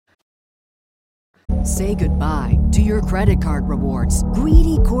Say goodbye to your credit card rewards.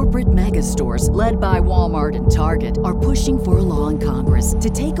 Greedy corporate mega stores, led by Walmart and Target, are pushing for a law in Congress to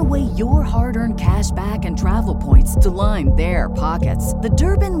take away your hard-earned cash back and travel points to line their pockets. The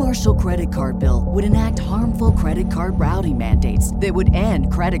Durbin-Marshall credit card bill would enact harmful credit card routing mandates that would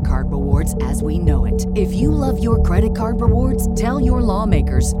end credit card rewards as we know it. If you love your credit card rewards, tell your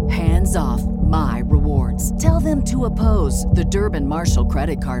lawmakers, hands off my rewards. Tell them to oppose the Durbin-Marshall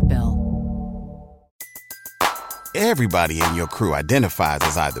credit card bill. Everybody in your crew identifies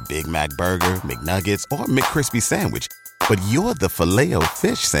as either Big Mac Burger, McNuggets, or McCrispy Sandwich. But you're the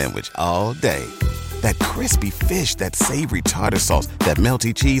Filet-O-Fish Sandwich all day. That crispy fish, that savory tartar sauce, that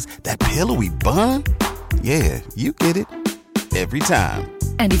melty cheese, that pillowy bun. Yeah, you get it. Every time.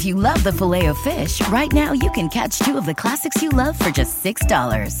 And if you love the Filet-O-Fish, right now you can catch two of the classics you love for just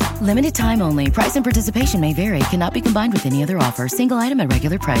 $6. Limited time only. Price and participation may vary. Cannot be combined with any other offer. Single item at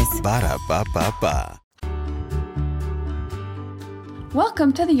regular price. Ba-da-ba-ba-ba.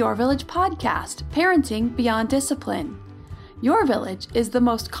 Welcome to the Your Village podcast, Parenting Beyond Discipline. Your Village is the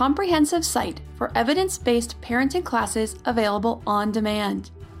most comprehensive site for evidence-based parenting classes available on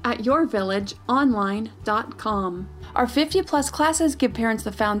demand at yourvillageonline.com. Our 50-plus classes give parents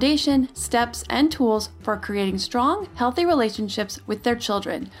the foundation, steps, and tools for creating strong, healthy relationships with their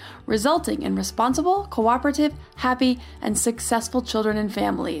children, resulting in responsible, cooperative, happy, and successful children and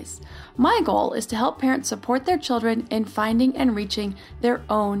families. My goal is to help parents support their children in finding and reaching their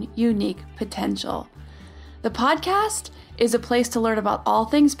own unique potential. The podcast is a place to learn about all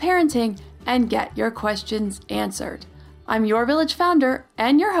things parenting and get your questions answered. I'm Your Village founder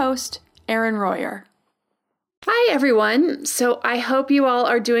and your host, Erin Royer. Hi, everyone. So I hope you all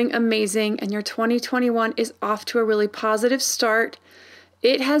are doing amazing and your 2021 is off to a really positive start.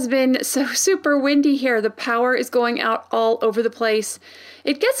 It has been so super windy here. The power is going out all over the place.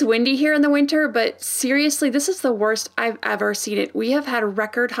 It gets windy here in the winter, but seriously, this is the worst I've ever seen it. We have had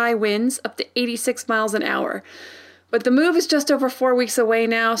record high winds up to 86 miles an hour. But the move is just over 4 weeks away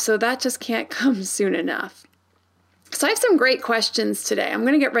now, so that just can't come soon enough. So I have some great questions today. I'm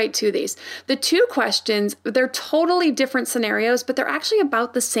going to get right to these. The two questions, they're totally different scenarios, but they're actually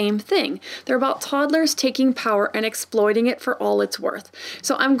about the same thing. They're about toddlers taking power and exploiting it for all it's worth.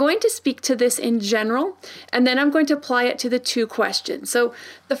 So I'm going to speak to this in general, and then I'm going to apply it to the two questions. So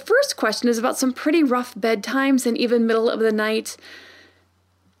the first question is about some pretty rough bedtimes and even middle of the night,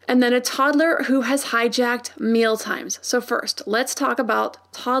 and then a toddler who has hijacked meal times. So first, let's talk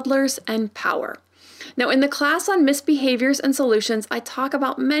about toddlers and power. Now, in the class on misbehaviors and solutions, I talk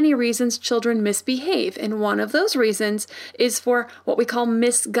about many reasons children misbehave, and one of those reasons is for what we call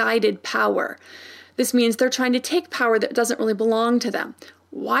misguided power. This means they're trying to take power that doesn't really belong to them.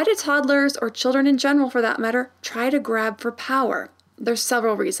 Why do toddlers, or children in general for that matter, try to grab for power? There's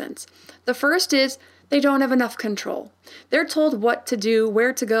several reasons. The first is they don't have enough control. They're told what to do,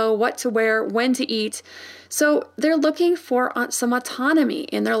 where to go, what to wear, when to eat. So they're looking for some autonomy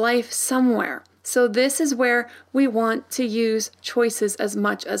in their life somewhere. So this is where we want to use choices as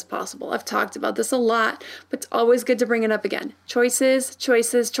much as possible. I've talked about this a lot, but it's always good to bring it up again. Choices,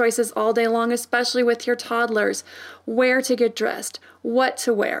 choices, choices all day long, especially with your toddlers. Where to get dressed, what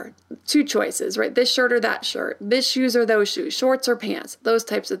to wear. Two choices, right? This shirt or that shirt, this shoes or those shoes, shorts or pants, those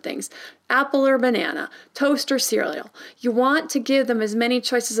types of things. Apple or banana, toast or cereal. You want to give them as many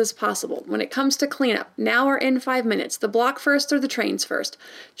choices as possible. When it comes to cleanup, now or in 5 minutes, the block first or the trains first.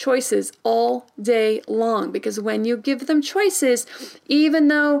 Choices all day long, because when you give them choices, even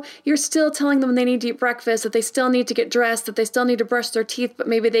though you're still telling them they need to eat breakfast, that they still need to get dressed, that they still need to brush their teeth, but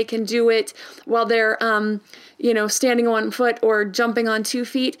maybe they can do it while they're standing on 1 foot or jumping on 2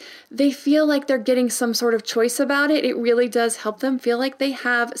 feet, they feel like they're getting some sort of choice about it. It really does help them feel like they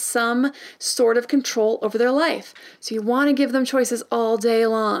have some sort of control over their life. So you want to give them choices all day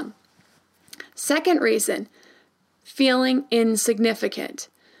long. Second reason, feeling insignificant.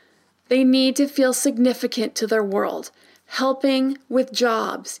 They need to feel significant to their world. Helping with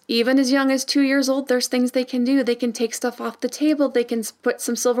jobs. Even as young as 2 years old, there's things they can do. They can take stuff off the table. They can put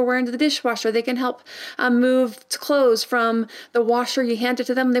some silverware into the dishwasher. They can help move clothes from the washer. You hand it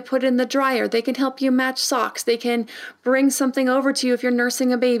to them, they put it in the dryer. They can help you match socks. They can bring something over to you if you're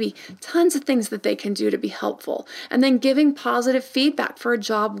nursing a baby. Tons of things that they can do to be helpful. And then giving positive feedback for a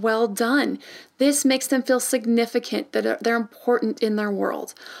job well done. This makes them feel significant, that they're important in their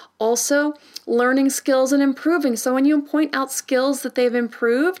world. Also, learning skills and improving. So when you point out skills that they've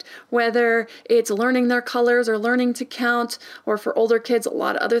improved, whether it's learning their colors or learning to count, or for older kids, a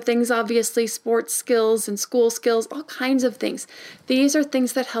lot of other things, obviously, sports skills and school skills, all kinds of things. These are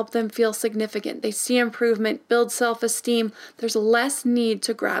things that help them feel significant. They see improvement, build self-esteem. There's less need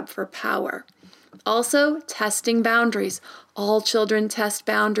to grab for power. Also, testing boundaries. All children test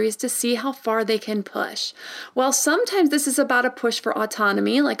boundaries to see how far they can push. While sometimes this is about a push for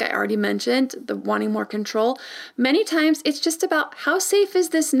autonomy, like I already mentioned, the wanting more control, many times it's just about how safe is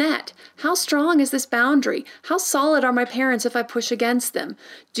this net? How strong is this boundary? How solid are my parents if I push against them?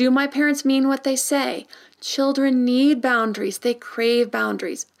 Do my parents mean what they say? Children need boundaries. They crave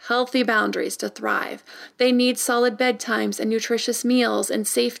boundaries, healthy boundaries to thrive. They need solid bedtimes and nutritious meals and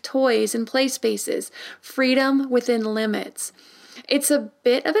safe toys and play spaces, freedom within limits. It's a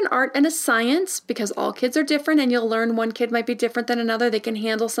bit of an art and a science because all kids are different and you'll learn one kid might be different than another. They can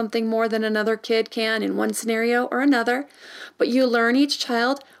handle something more than another kid can in one scenario or another. But you learn each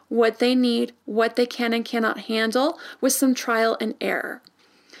child what they need, what they can and cannot handle with some trial and error.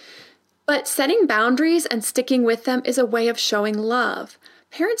 But setting boundaries and sticking with them is a way of showing love.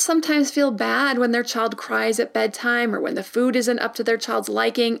 Parents sometimes feel bad when their child cries at bedtime or when the food isn't up to their child's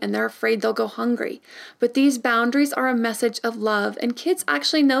liking and they're afraid they'll go hungry. But these boundaries are a message of love, and kids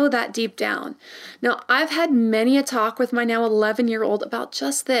actually know that deep down. Now, I've had many a talk with my now 11-year-old about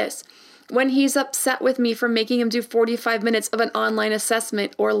just this. When he's upset with me for making him do 45 minutes of an online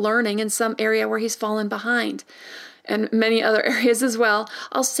assessment or learning in some area where he's fallen behind, and many other areas as well,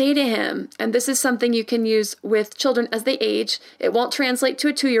 I'll say to him, and this is something you can use with children as they age. It won't translate to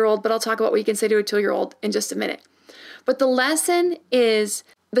a 2-year-old, but I'll talk about what you can say to a 2-year-old in just a minute. But the lesson is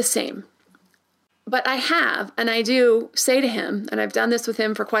the same. But I do say to him, and I've done this with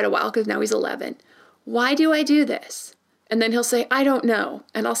him for quite a while because now he's 11, why do I do this? And then he'll say, I don't know.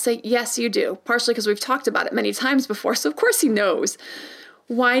 And I'll say, yes, you do. Partially because we've talked about it many times before, so of course he knows.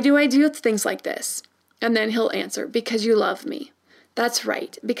 Why do I do things like this? And then he'll answer, because you love me. That's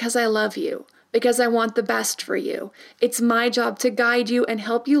right, because I love you, because I want the best for you. It's my job to guide you and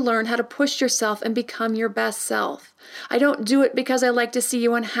help you learn how to push yourself and become your best self. I don't do it because I like to see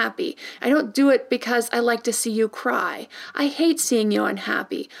you unhappy. I don't do it because I like to see you cry. I hate seeing you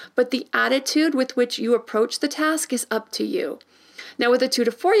unhappy, but the attitude with which you approach the task is up to you. Now with a 2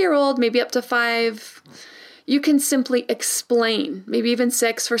 to 4-year-old, maybe up to 5, you can simply explain, maybe even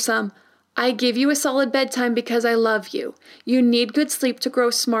 6 for some, I give you a solid bedtime because I love you. You need good sleep to grow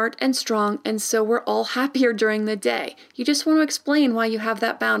smart and strong, and so we're all happier during the day. You just want to explain why you have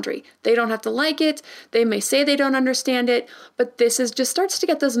that boundary. They don't have to like it. They may say they don't understand it, but this just starts to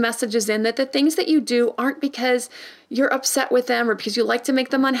get those messages in that the things that you do aren't because you're upset with them or because you like to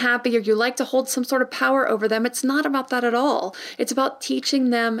make them unhappy or you like to hold some sort of power over them. It's not about that at all. It's about teaching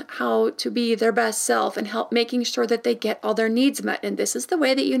them how to be their best self and making sure that they get all their needs met. And this is the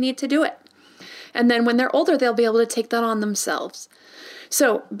way that you need to do it. And then when they're older, they'll be able to take that on themselves.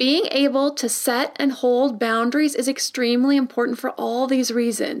 So being able to set and hold boundaries is extremely important for all these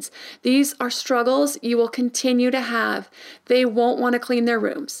reasons. These are struggles you will continue to have. They won't want to clean their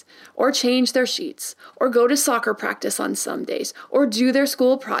rooms or change their sheets or go to soccer practice on some days or do their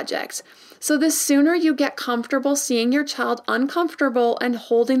school projects. So the sooner you get comfortable seeing your child uncomfortable and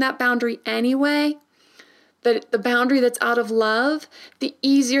holding that boundary anyway, the boundary that's out of love, the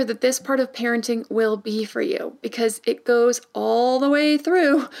easier that this part of parenting will be for you because it goes all the way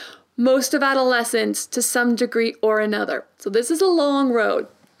through most of adolescence to some degree or another. So this is a long road.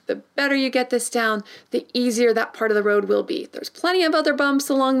 The better you get this down, the easier that part of the road will be. There's plenty of other bumps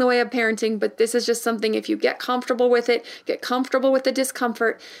along the way of parenting, but this is just something if you get comfortable with it, get comfortable with the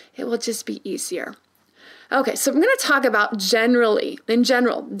discomfort, it will just be easier. Okay, so I'm going to talk about in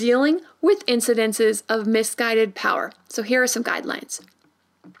general, dealing with incidences of misguided power. So here are some guidelines.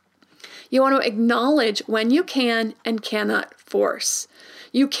 You want to acknowledge when you can and cannot force.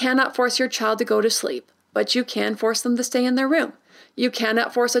 You cannot force your child to go to sleep, but you can force them to stay in their room. You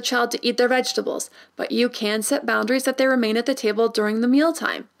cannot force a child to eat their vegetables, but you can set boundaries that they remain at the table during the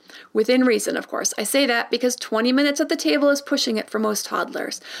mealtime. Within reason, of course. I say that because 20 minutes at the table is pushing it for most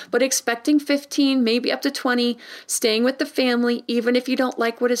toddlers, but expecting 15, maybe up to 20, staying with the family, even if you don't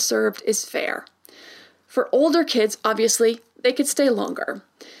like what is served, is fair. For older kids, obviously, they could stay longer.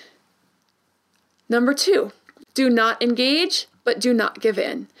 Number 2, do not engage, but do not give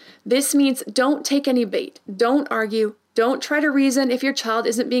in. This means don't take any bait, don't argue, don't try to reason if your child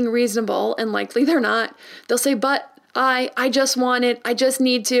isn't being reasonable, and likely they're not. They'll say, but I just want it, I just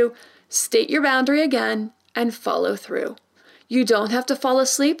need to. State your boundary again and follow through. You don't have to fall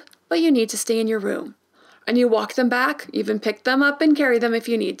asleep, but you need to stay in your room. And you walk them back, even pick them up and carry them if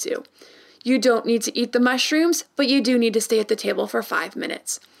you need to. You don't need to eat the mushrooms, but you do need to stay at the table for 5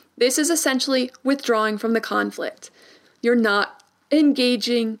 minutes. This is essentially withdrawing from the conflict. You're not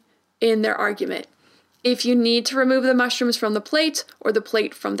engaging in their argument. If you need to remove the mushrooms from the plate or the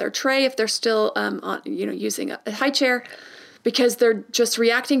plate from their tray, if they're still using a high chair, because they're just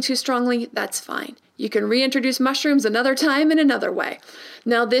reacting too strongly, that's fine. You can reintroduce mushrooms another time in another way.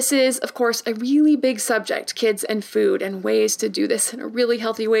 Now, this is, of course, a really big subject, kids and food, and ways to do this in a really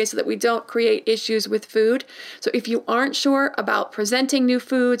healthy way so that we don't create issues with food. So if you aren't sure about presenting new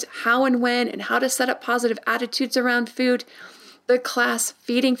foods, how and when, and how to set up positive attitudes around food, the class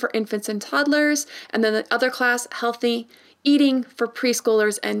Feeding for Infants and Toddlers, and then the other class, Healthy Eating for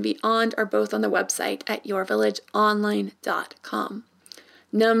Preschoolers and Beyond, are both on the website at yourvillageonline.com.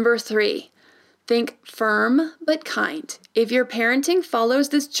 Number 3. Think firm but kind. If your parenting follows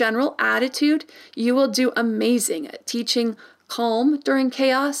this general attitude, you will do amazing at teaching calm during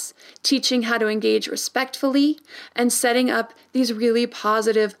chaos, teaching how to engage respectfully, and setting up these really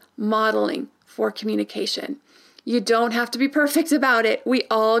positive modeling for communication. You don't have to be perfect about it. We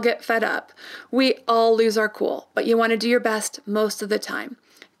all get fed up. We all lose our cool, but you want to do your best most of the time.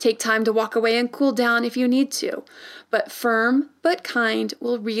 Take time to walk away and cool down if you need to, but firm but kind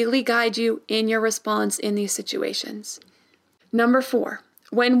will really guide you in your response in these situations. Number 4,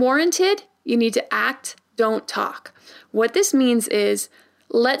 when warranted, you need to act, don't talk. What this means is,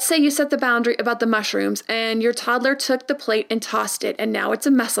 let's say you set the boundary about the mushrooms and your toddler took the plate and tossed it, and now it's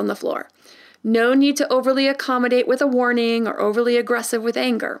a mess on the floor. No need to overly accommodate with a warning or overly aggressive with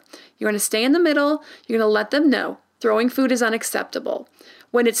anger. You're going to stay in the middle. You're going to let them know throwing food is unacceptable.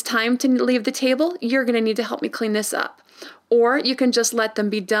 When it's time to leave the table, you're going to need to help me clean this up. Or you can just let them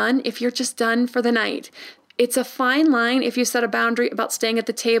be done if you're just done for the night. It's a fine line if you set a boundary about staying at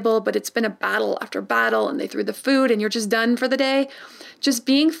the table, but it's been a battle after battle and they threw the food and you're just done for the day. Just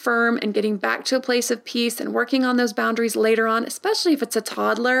being firm and getting back to a place of peace and working on those boundaries later on, especially if it's a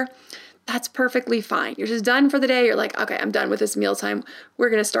toddler, that's perfectly fine. You're just done for the day. You're like, okay, I'm done with this mealtime. We're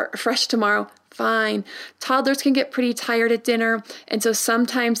going to start fresh tomorrow. Fine. Toddlers can get pretty tired at dinner, and so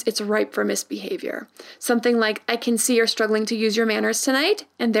sometimes it's ripe for misbehavior. Something like, I can see you're struggling to use your manners tonight,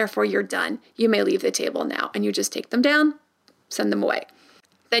 and therefore you're done. You may leave the table now, and you just take them down, send them away.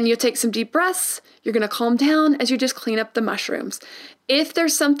 Then you take some deep breaths. You're going to calm down as you just clean up the mushrooms. If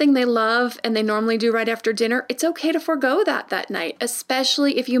there's something they love and they normally do right after dinner, it's okay to forego that night,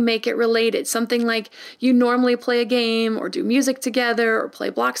 especially if you make it related. Something like you normally play a game or do music together or play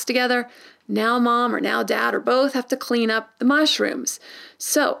blocks together. Now mom or now dad or both have to clean up the mushrooms.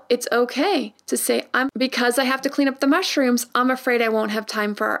 So it's okay to say, because I have to clean up the mushrooms, I'm afraid I won't have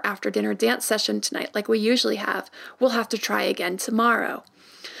time for our after dinner dance session tonight like we usually have. We'll have to try again tomorrow.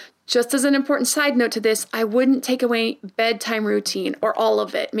 Just as an important side note to this, I wouldn't take away bedtime routine or all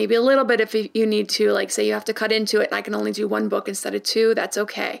of it. Maybe a little bit if you need to, like say you have to cut into it and I can only do 1 book instead of 2, that's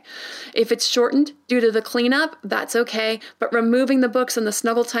okay. If it's shortened due to the cleanup, that's okay. But removing the books and the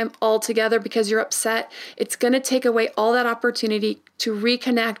snuggle time altogether because you're upset, it's going to take away all that opportunity to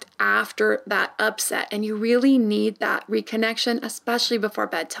reconnect after that upset. And you really need that reconnection, especially before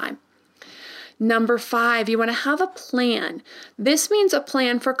bedtime. Number 5, you want to have a plan. This means a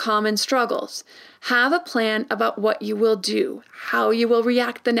plan for common struggles. Have a plan about what you will do, how you will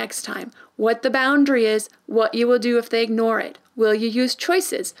react the next time, what the boundary is, what you will do if they ignore it. Will you use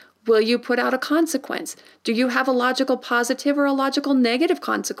choices? Will you put out a consequence? Do you have a logical positive or a logical negative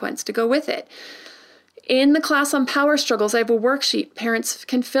consequence to go with it? In the class on power struggles, I have a worksheet parents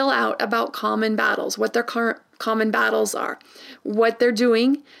can fill out about common battles, what their current common battles are, what they're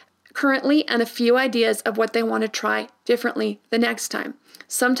doing currently, and a few ideas of what they want to try differently the next time.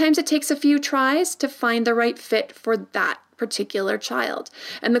 Sometimes it takes a few tries to find the right fit for that particular child.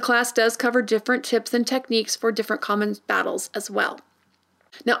 And the class does cover different tips and techniques for different common battles as well.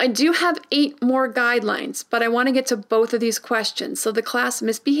 Now, I do have 8 more guidelines, but I want to get to both of these questions. So the class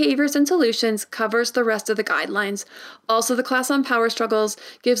Misbehaviors and Solutions covers the rest of the guidelines. Also, the class on Power Struggles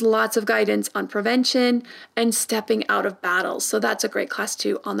gives lots of guidance on prevention and stepping out of battles. So that's a great class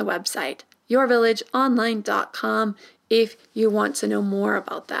too on the website, yourvillageonline.com, if you want to know more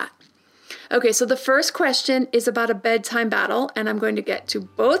about that. Okay, so the first question is about a bedtime battle, and I'm going to get to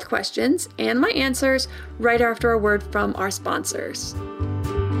both questions and my answers right after a word from our sponsors.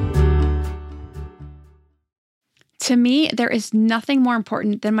 To me, there is nothing more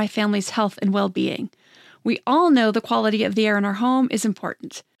important than my family's health and well-being. We all know the quality of the air in our home is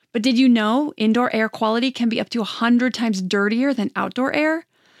important. But did you know indoor air quality can be up to 100 times dirtier than outdoor air?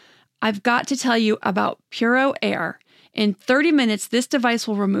 I've got to tell you about Puro Air. In 30 minutes, this device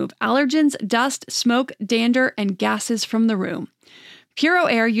will remove allergens, dust, smoke, dander, and gases from the room. Puro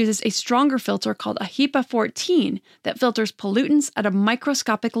Air uses a stronger filter called a HEPA 14 that filters pollutants at a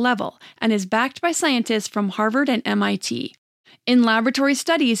microscopic level and is backed by scientists from Harvard and MIT. In laboratory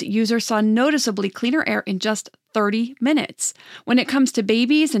studies, users saw noticeably cleaner air in just 30 minutes. When it comes to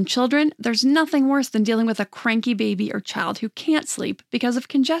babies and children, there's nothing worse than dealing with a cranky baby or child who can't sleep because of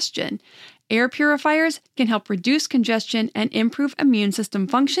congestion. Air purifiers can help reduce congestion and improve immune system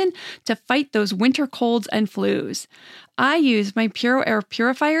function to fight those winter colds and flus. I use my Puro Air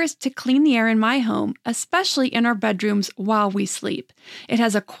purifiers to clean the air in my home, especially in our bedrooms while we sleep. It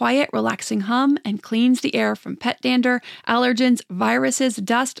has a quiet, relaxing hum and cleans the air from pet dander, allergens, viruses,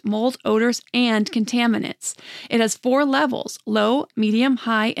 dust, mold, odors, and contaminants. It has 4 levels: low, medium,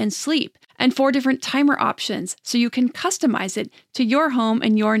 high, and sleep, and 4 different timer options, so you can customize it to your home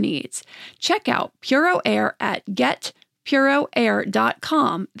and your needs. Check out Puro Air at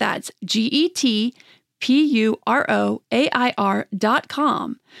getpuroair.com. That's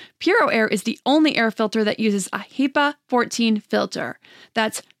GetPuroAir.com. Puro Air is the only air filter that uses a HEPA 14 filter.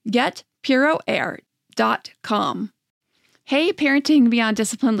 That's getpuroair.com. Hey, Parenting Beyond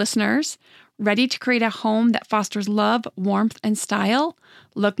Discipline listeners. Ready to create a home that fosters love, warmth, and style?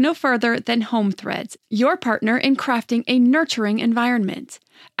 Look no further than Home Threads, your partner in crafting a nurturing environment.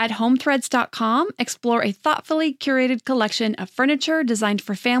 At HomeThreads.com, explore a thoughtfully curated collection of furniture designed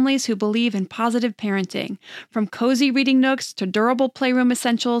for families who believe in positive parenting. From cozy reading nooks to durable playroom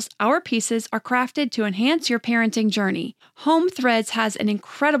essentials, our pieces are crafted to enhance your parenting journey. Home Threads has an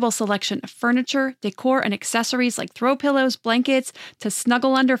incredible selection of furniture, decor, and accessories like throw pillows, blankets, to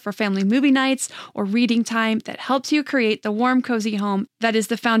snuggle under for family movie nights or reading time that helps you create the warm, cozy home that is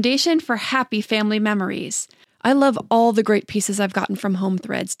the foundation for happy family memories. I love all the great pieces I've gotten from Home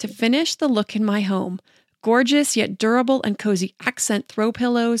Threads to finish the look in my home. Gorgeous yet durable and cozy accent throw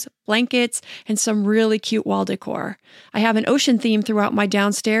pillows, blankets, and some really cute wall decor. I have an ocean theme throughout my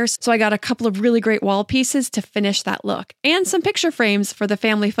downstairs, so I got a couple of really great wall pieces to finish that look, and some picture frames for the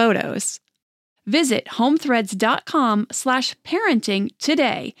family photos. Visit homethreads.com/parenting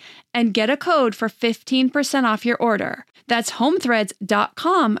today and get a code for 15% off your order. That's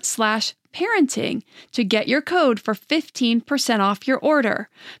homethreads.com/parenting to get your code for 15% off your order,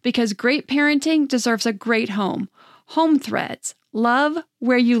 because great parenting deserves a great home. Home Threads. Love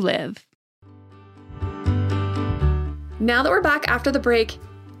where you live. Now that we're back after the break,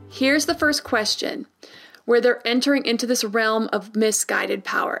 here's the first question, where they're entering into this realm of misguided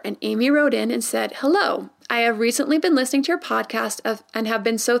power. And Amy wrote in and said, "Hello, I have recently been listening to your podcast and have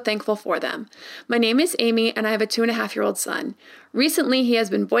been so thankful for them. My name is Amy and I have a 2.5-year-old son. Recently, he has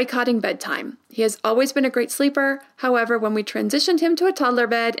been boycotting bedtime. He has always been a great sleeper. However, when we transitioned him to a toddler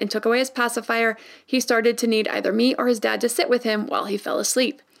bed and took away his pacifier, he started to need either me or his dad to sit with him while he fell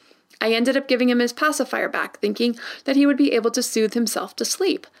asleep. I ended up giving him his pacifier back, thinking that he would be able to soothe himself to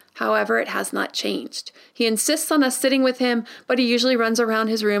sleep. However, it has not changed. He insists on us sitting with him, but he usually runs around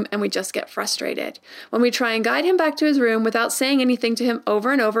his room and we just get frustrated. When we try and guide him back to his room without saying anything to him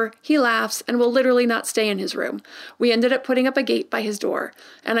over and over, he laughs and will literally not stay in his room. We ended up putting up a gate by his door,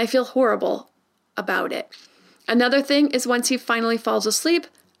 and I feel horrible about it. Another thing is once he finally falls asleep,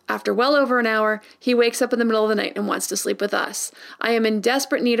 after well over an hour, he wakes up in the middle of the night and wants to sleep with us. I am in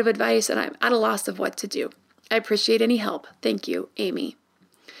desperate need of advice and I'm at a loss of what to do. I appreciate any help. Thank you, Amy."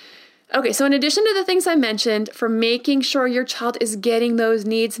 Okay, so in addition to the things I mentioned for making sure your child is getting those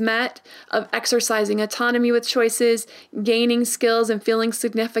needs met of exercising autonomy with choices, gaining skills and feeling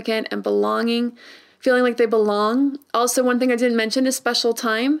significant and belonging, feeling like they belong. Also, one thing I didn't mention is special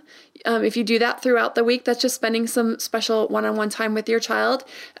time. If you do that throughout the week, that's just spending some special one-on-one time with your child,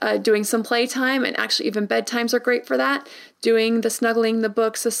 doing some playtime, and actually even bedtimes are great for that, doing the snuggling, the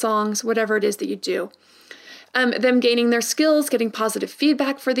books, the songs, whatever it is that you do. Them gaining their skills, getting positive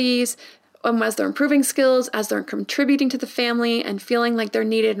feedback for these, as they're improving skills, as they're contributing to the family and feeling like they're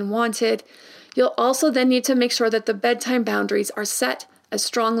needed and wanted. You'll also then need to make sure that the bedtime boundaries are set as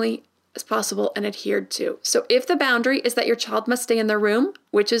strongly as possible and adhered to. So if the boundary is that your child must stay in their room,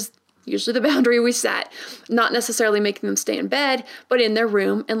 which is usually the boundary we set, not necessarily making them stay in bed, but in their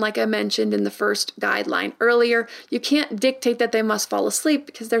room. And like I mentioned in the first guideline earlier, you can't dictate that they must fall asleep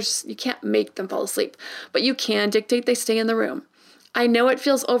because you can't make them fall asleep, but you can dictate they stay in the room. I know it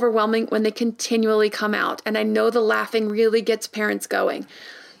feels overwhelming when they continually come out, and I know the laughing really gets parents going.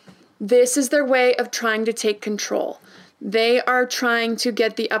 This is their way of trying to take control. They are trying to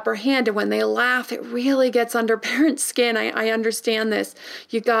get the upper hand, and when they laugh, it really gets under parents' skin. I understand this.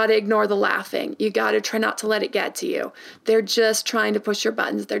 You got to ignore the laughing. You got to try not to let it get to you. They're just trying to push your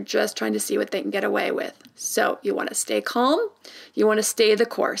buttons. They're just trying to see what they can get away with. So you want to stay calm. You want to stay the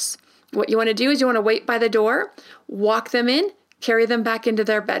course. What you want to do is you want to wait by the door, walk them in, carry them back into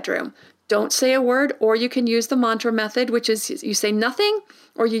their bedroom. Don't say a word, or you can use the mantra method, which is you say nothing,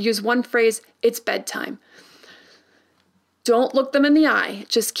 or you use one phrase, "It's bedtime." Don't look them in the eye.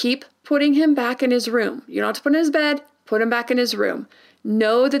 Just keep putting him back in his room. You don't have to put him in his bed, put him back in his room.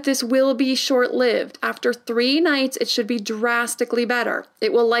 Know that this will be short-lived. After 3 nights, it should be drastically better.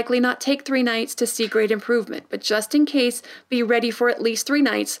 It will likely not take 3 nights to see great improvement, but just in case, be ready for at least 3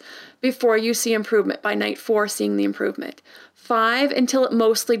 nights before you see improvement. By night 4, seeing the improvement. 5 until it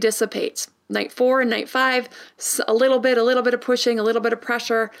mostly dissipates. Night 4 and night 5, a little bit of pushing, a little bit of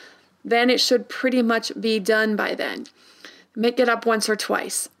pressure. Then it should pretty much be done by then. Make it up once or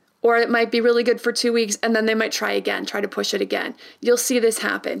twice. Or it might be really good for 2 weeks and then they might try to push it again. You'll see this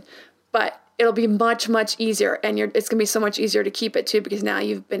happen, but it'll be much, much easier. And it's going to be so much easier to keep it too, because now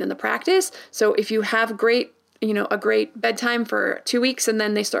you've been in the practice. So if you have a great bedtime for 2 weeks and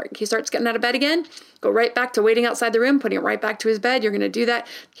then he starts getting out of bed again, go right back to waiting outside the room, putting it right back to his bed. You're going to do that.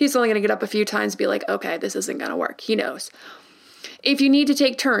 He's only going to get up a few times and be like, okay, this isn't going to work. He knows. If you need to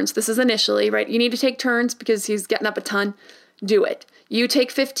take turns, this is initially, right? You need to take turns because he's getting up a ton. Do it. You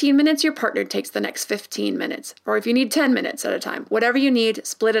take 15 minutes, your partner takes the next 15 minutes. Or if you need 10 minutes at a time, whatever you need,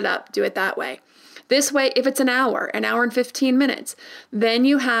 split it up, do it that way. This way, if it's an hour and 15 minutes, then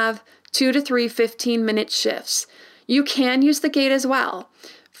you have 2 to 3 15-minute shifts. You can use the gate as well.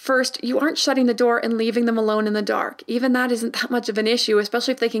 First, you aren't shutting the door and leaving them alone in the dark. Even that isn't that much of an issue,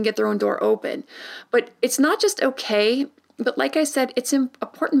 especially if they can get their own door open. But it's not just okay, but like I said, it's an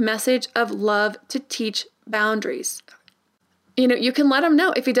important message of love to teach boundaries. You can let him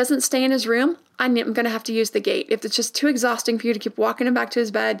know if he doesn't stay in his room, I'm going to have to use the gate. If it's just too exhausting for you to keep walking him back to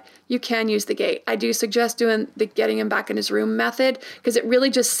his bed, you can use the gate. I do suggest doing the getting him back in his room method because it really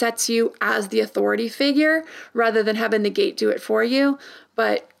just sets you as the authority figure rather than having the gate do it for you.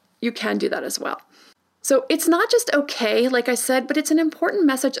 But you can do that as well. So it's not just okay, like I said, but it's an important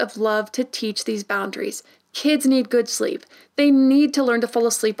message of love to teach these boundaries. Kids need good sleep. They need to learn to fall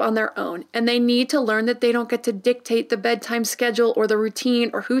asleep on their own, and they need to learn that they don't get to dictate the bedtime schedule or the routine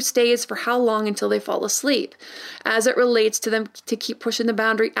or who stays for how long until they fall asleep, as it relates to them to keep pushing the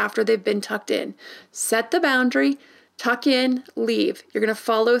boundary after they've been tucked in. Set the boundary, tuck in, leave. You're going to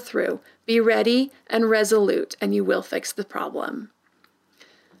follow through. Be ready and resolute, and you will fix the problem.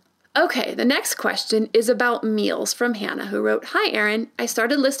 Okay, the next question is about meals from Hannah, who wrote, "Hi, Erin. I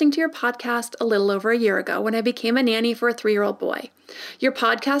started listening to your podcast a little over a year ago when I became a nanny for a 3-year-old boy. Your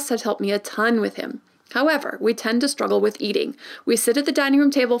podcast has helped me a ton with him. However, we tend to struggle with eating. We sit at the dining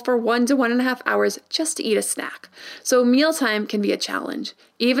room table for 1 to 1.5 hours just to eat a snack. So mealtime can be a challenge.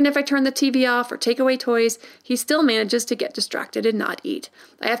 Even if I turn the TV off or take away toys, he still manages to get distracted and not eat.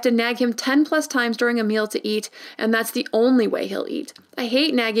 I have to nag him 10 plus times during a meal to eat, and that's the only way he'll eat. I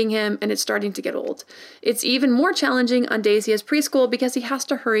hate nagging him, and it's starting to get old. It's even more challenging on days he has preschool because he has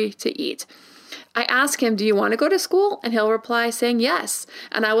to hurry to eat. I ask him, do you want to go to school? And he'll reply saying yes.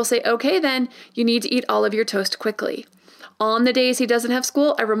 And I will say, okay, then you need to eat all of your toast quickly. On the days he doesn't have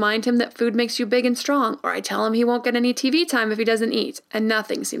school, I remind him that food makes you big and strong, or I tell him he won't get any TV time if he doesn't eat, and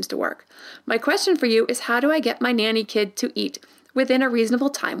nothing seems to work. My question for you is, how do I get my nanny kid to eat within a reasonable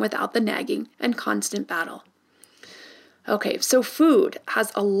time without the nagging and constant battle? Okay, so food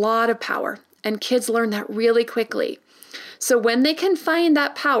has a lot of power, and kids learn that really quickly. So when they can find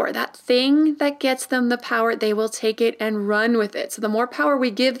that power, that thing that gets them the power, they will take it and run with it. So the more power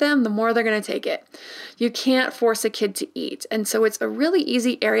we give them, the more they're going to take it. You can't force a kid to eat. And so it's a really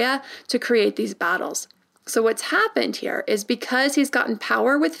easy area to create these battles. So what's happened here is because he's gotten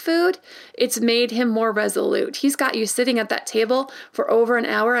power with food, it's made him more resolute. He's got you sitting at that table for over an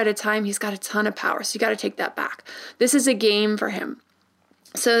hour at a time. He's got a ton of power. So you got to take that back. This is a game for him.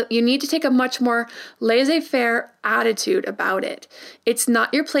 So you need to take a much more laissez-faire attitude about it. It's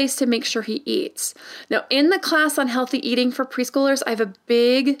not your place to make sure he eats. Now, in the class on healthy eating for preschoolers, I have a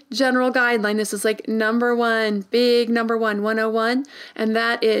big general guideline. This is like number one, 101, and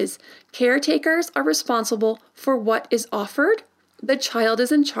that is caretakers are responsible for what is offered. The child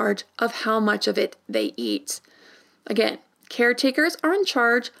is in charge of how much of it they eat. Again, caretakers are in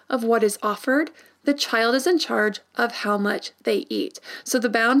charge of what is offered. The child is in charge of how much they eat. So the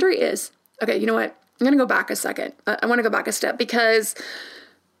boundary is, okay, you know what? I'm going to go back a second. I want to go back a step because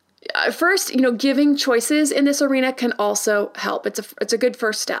first, giving choices in this arena can also help. It's a good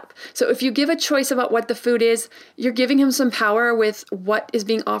first step. So if you give a choice about what the food is, you're giving him some power with what is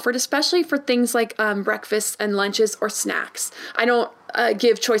being offered, especially for things like breakfasts and lunches or snacks. I don't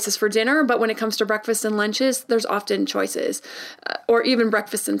give choices for dinner, but when it comes to breakfast and lunches, there's often choices, or even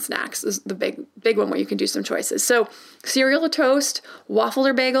breakfast and snacks is the big one where you can do some choices. So cereal or toast, waffle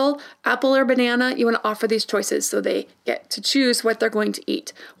or bagel, apple or banana, you want to offer these choices so they get to choose what they're going to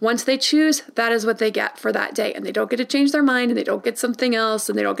eat. Once they choose, that is what they get for that day, and they don't get to change their mind, and they don't get something else,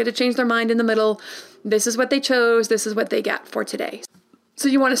 and they don't get to change their mind in the middle. This is what they chose. This is what they get for today. So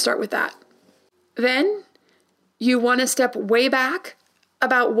you want to start with that. Then you want to step way back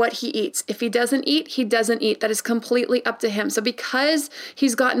about what he eats. If he doesn't eat, he doesn't eat. That is completely up to him. So because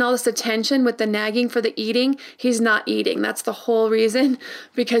he's gotten all this attention with the nagging for the eating, he's not eating. That's the whole reason,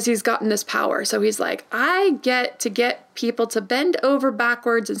 because he's gotten this power. So he's like, I get to get people to bend over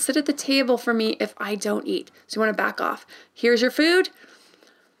backwards and sit at the table for me if I don't eat. So you want to back off. Here's your food.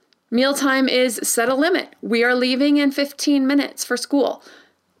 Mealtime is set a limit. We are leaving in 15 minutes for school.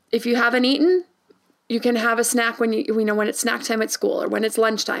 If you haven't eaten, you can have a snack when when it's snack time at school or when it's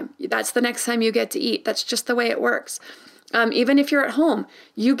lunchtime. That's the next time you get to eat. That's just the way it works. Even if you're at home,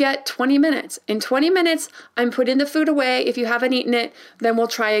 you get 20 minutes. In 20 minutes, I'm putting the food away. If you haven't eaten it, then we'll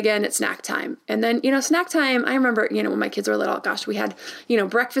try again at snack time. And then, snack time, I remember, when my kids were little, gosh, we had,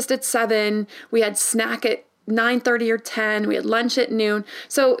 breakfast at 7, we had snack at 9:30 or 10, we had lunch at noon.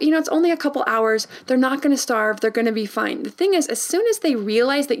 So, it's only a couple hours. They're not going to starve. They're going to be fine. The thing is, as soon as they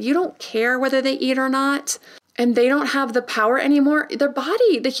realize that you don't care whether they eat or not, and they don't have the power anymore,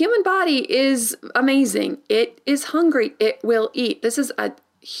 the human body is amazing. It is hungry. It will eat. This is a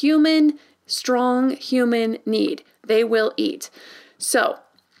strong human need. They will eat. So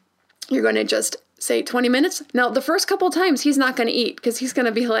you're going to just say 20 minutes. Now, the first couple of times he's not going to eat because he's going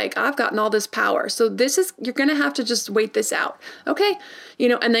to be like, I've gotten all this power. So you're going to have to just wait this out. Okay.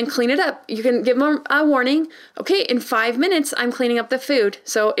 And then clean it up. You can give him a warning. Okay. In 5 minutes, I'm cleaning up the food.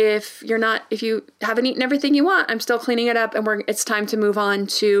 So if you haven't eaten everything you want, I'm still cleaning it up and it's time to move on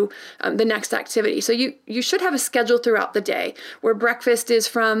to the next activity. So you should have a schedule throughout the day where breakfast is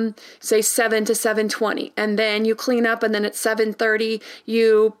from say 7 to 7:20. And then you clean up, and then at 7:30,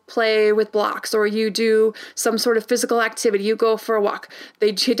 you play with blocks, or you do some sort of physical activity. You go for a walk.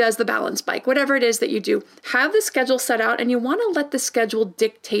 He does the balance bike, whatever it is that you do. Have the schedule set out, and you want to let the schedule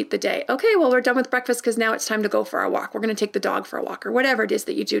dictate the day. Okay, well, we're done with breakfast because now it's time to go for our walk. We're going to take the dog for a walk, or whatever it is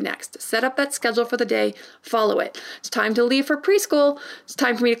that you do next. Set up that schedule for the day. Follow it. It's time to leave for preschool. It's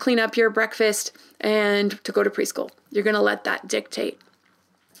time for me to clean up your breakfast and to go to preschool. You're going to let that dictate.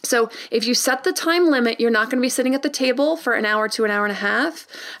 So if you set the time limit, you're not going to be sitting at the table for an hour to an hour and a half.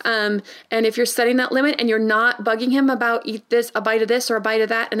 And if you're setting that limit and you're not bugging him about eat this, a bite of this or a bite of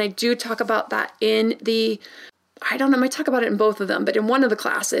that, and I do talk about that I might talk about it in both of them, but in both of the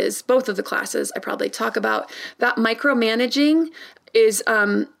classes, I probably talk about that micromanaging is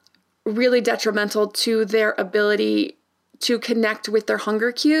really detrimental to their ability to connect with their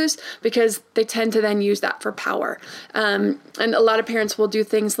hunger cues, because they tend to then use that for power. And a lot of parents will do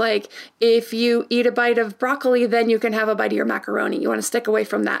things like, if you eat a bite of broccoli, then you can have a bite of your macaroni. You want to stick away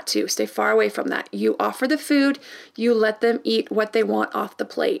from that too. Stay far away from that. You offer the food, you let them eat what they want off the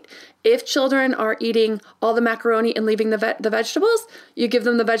plate. If children are eating all the macaroni and leaving the vegetables, you give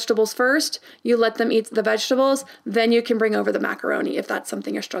them the vegetables first, you let them eat the vegetables, then you can bring over the macaroni if that's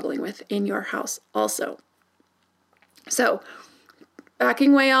something you're struggling with in your house also. So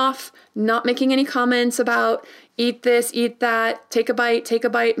backing way off, not making any comments about eat this, eat that, take a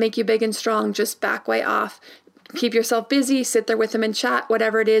bite, make you big and strong, just back way off. Keep yourself busy, sit there with him and chat,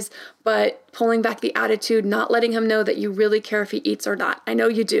 whatever it is, but pulling back the attitude, not letting him know that you really care if he eats or not. I know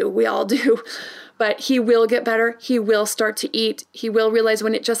you do, we all do, but he will get better. He will start to eat. He will realize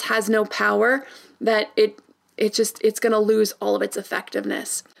when it just has no power that it's going to lose all of its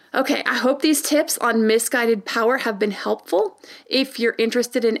effectiveness. Okay, I hope these tips on misguided power have been helpful. If you're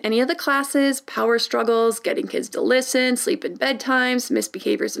interested in any of the classes, power struggles, getting kids to listen, sleep and bedtimes,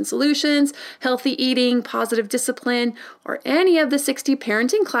 misbehaviors and solutions, healthy eating, positive discipline, or any of the 60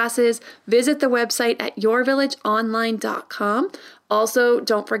 parenting classes, visit the website at yourvillageonline.com. Also,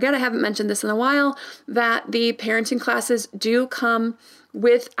 don't forget, I haven't mentioned this in a while, that the parenting classes do come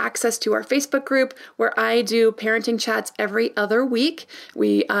with access to our Facebook group where I do parenting chats every other week.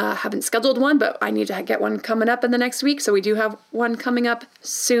 We haven't scheduled one, but I need to get one coming up in the next week. So we do have one coming up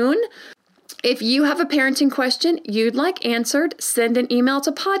soon. If you have a parenting question you'd like answered, send an email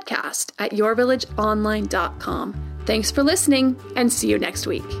to podcast@yourvillageonline.com. Thanks for listening, and see you next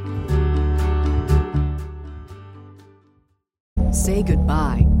week. Say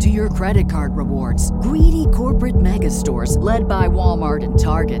goodbye to your credit card rewards. Greedy corporate mega stores, led by Walmart and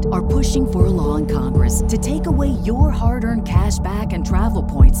Target, are pushing for a law in Congress to take away your hard-earned cash back and travel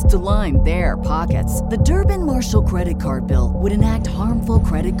points to line their pockets. The Durbin-Marshall credit card bill would enact harmful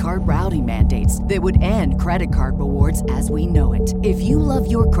credit card routing mandates that would end credit card rewards as we know it. If you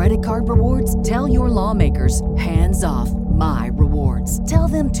love your credit card rewards, tell your lawmakers, hands off my rewards. Tell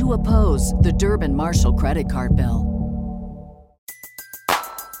them to oppose the Durbin-Marshall credit card bill.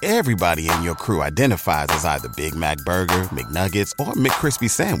 Everybody in your crew identifies as either Big Mac Burger, McNuggets, or McCrispy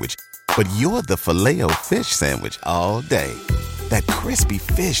Sandwich. But you're the Filet-O-Fish Sandwich all day. That crispy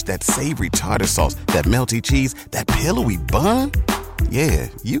fish, that savory tartar sauce, that melty cheese, that pillowy bun. Yeah,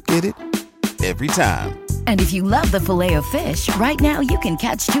 you get it. Every time. And if you love the Filet-O-Fish, right now you can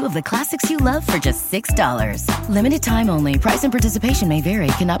catch 2 of the classics you love for just $6. Limited time only. Price and participation may vary.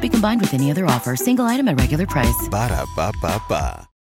 Cannot be combined with any other offer. Single item at regular price. Ba-da-ba-ba-ba.